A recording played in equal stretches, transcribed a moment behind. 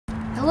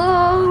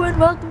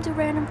welcome to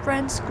Random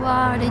Friends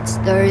Squad. It's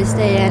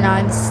Thursday and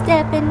I'm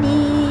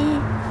Stephanie.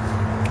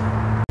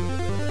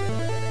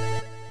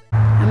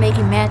 I'm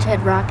making match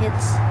head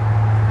rockets.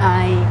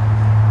 I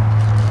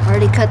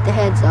already cut the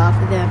heads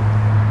off of them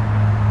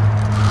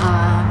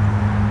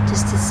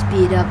just to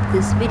speed up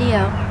this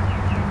video.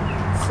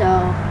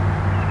 So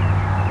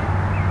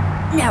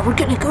now we're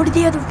gonna go to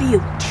the other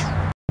view.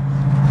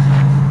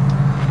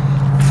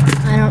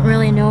 I don't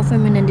really know if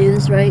I'm gonna do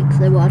this right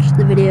because I watched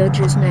the video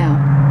just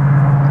now.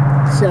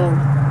 So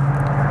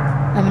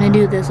I'm gonna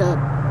do this up.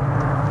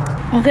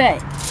 Okay.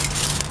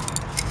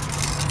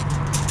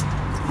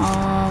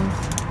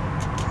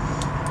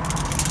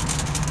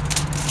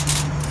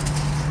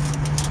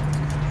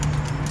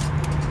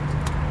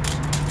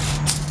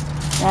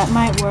 That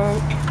might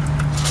work.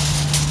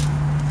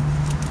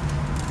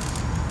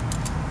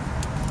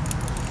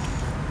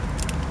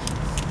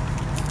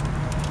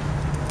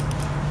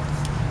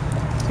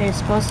 So you're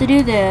supposed to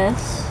do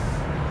this.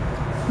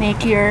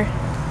 Make your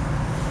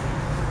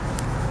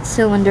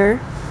cylinder.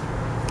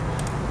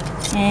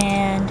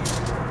 And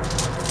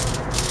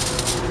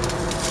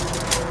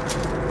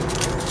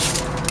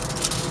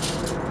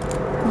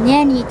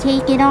then you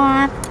take it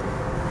off.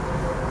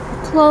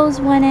 Close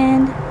one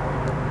end.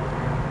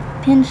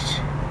 Pinch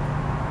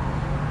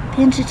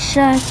it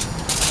shut,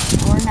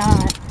 or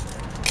not.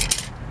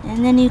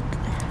 And then you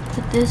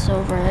put this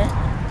over it.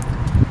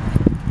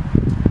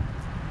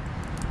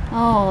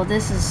 Oh,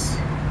 this is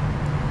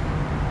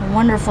a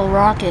wonderful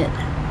rocket.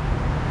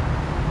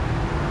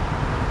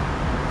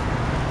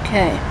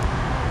 Okay.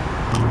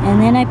 And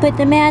then I put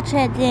the match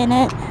heads in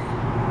it.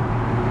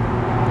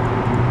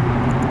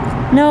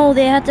 No,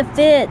 they have to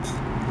fit.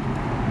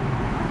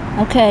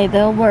 Okay,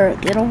 they'll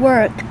work. It'll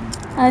work.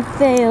 I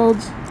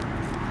failed.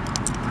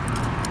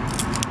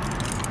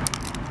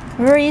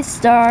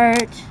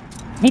 Restart.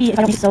 Maybe if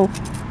I don't think so.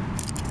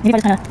 Maybe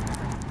if I just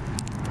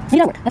maybe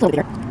that'll work. That's a little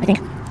bit better, I think.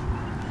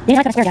 Yeah,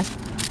 I gotta spare again.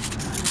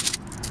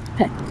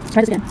 Okay, let's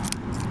try this again.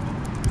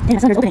 Dang,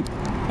 that cylinder's opening.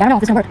 Yeah, I don't know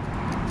if this is gonna work.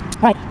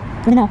 Alright,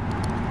 let me know.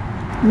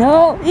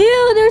 No!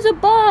 Ew, there's a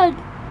bug!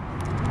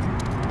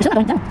 There's still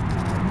not going down.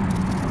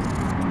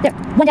 There,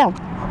 one down.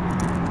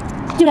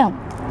 Two down.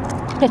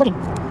 Okay, it's working.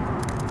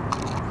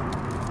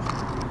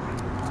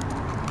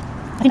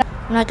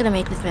 I'm not gonna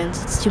make the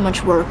fins, it's too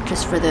much work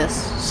just for this.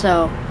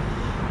 So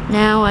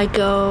now I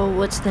go,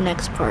 what's the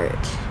next part?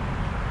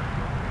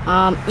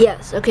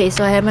 Yes, okay,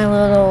 so I have my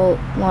little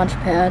launch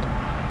pad,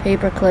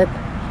 paper clip.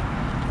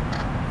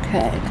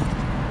 Okay.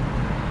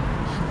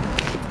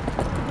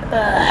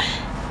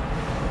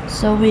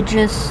 So we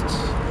just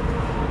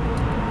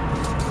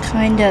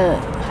kinda,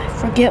 I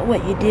forget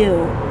what you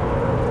do.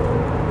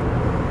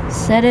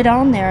 Set it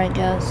on there, I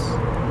guess.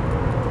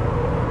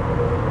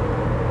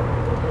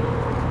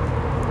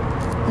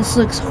 This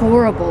looks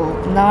horrible.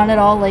 Not at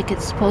all like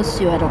it's supposed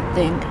to, I don't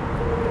think.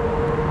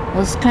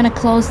 Let's kind of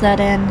close that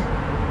end.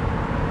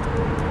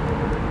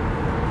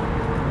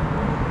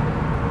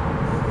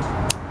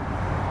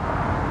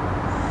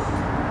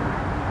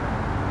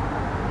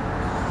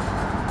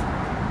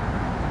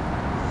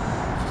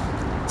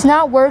 It's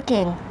not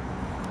working.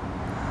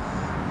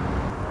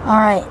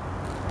 Alright.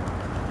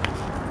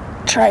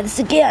 Try this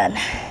again.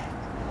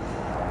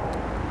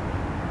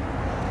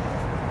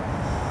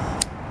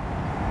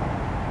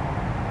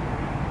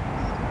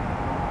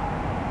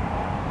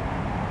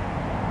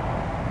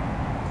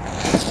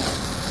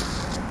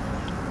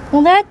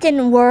 Well, that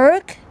didn't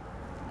work.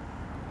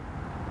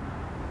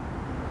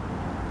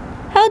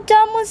 How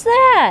dumb was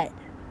that?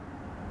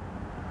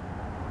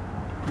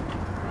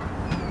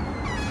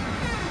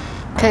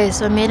 Okay,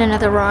 so I made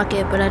another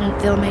rocket, but I didn't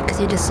film it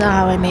because you just saw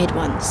how I made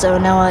one. So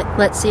now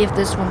let's see if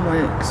this one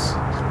works.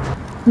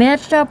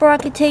 Match-top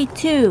rocket take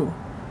 2.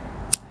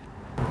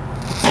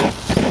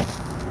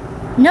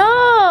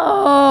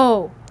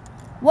 No!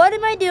 What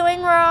am I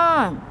doing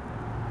wrong?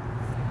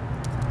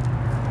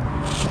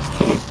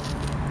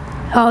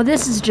 Oh,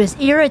 this is just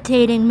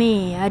irritating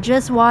me. I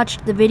just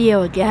watched the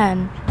video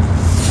again.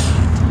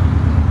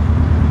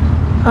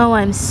 Oh,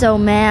 I'm so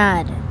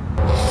mad.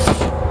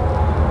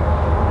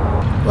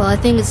 Well, I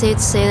think it's safe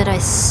to say that I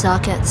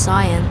suck at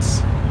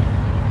science.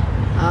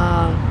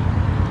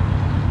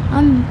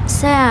 I'm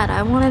sad.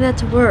 I wanted that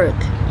to work.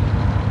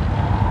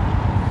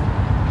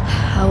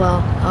 Oh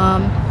well.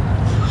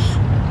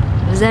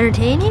 It was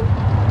entertaining?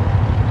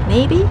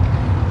 Maybe?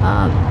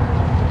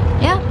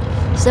 Yeah.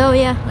 So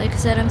yeah, like I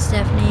said, I'm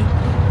Stephanie,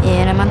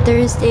 and I'm on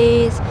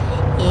Thursdays,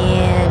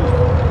 and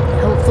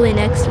hopefully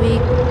next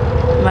week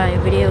my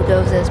video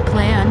goes as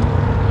planned,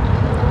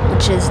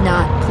 which is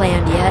not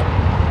planned yet,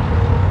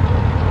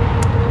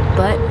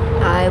 but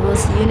I will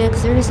see you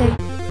next Thursday.